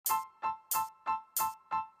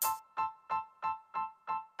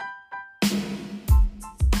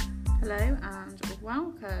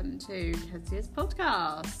welcome to Kezia's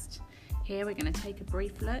podcast. Here we're going to take a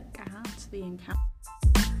brief look at the encounter.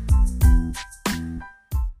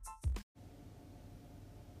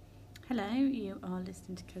 Hello, you are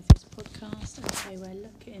listening to Kezia's podcast, and today we're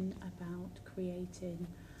looking about creating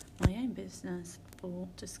my own business for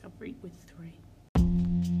Discovery with 3.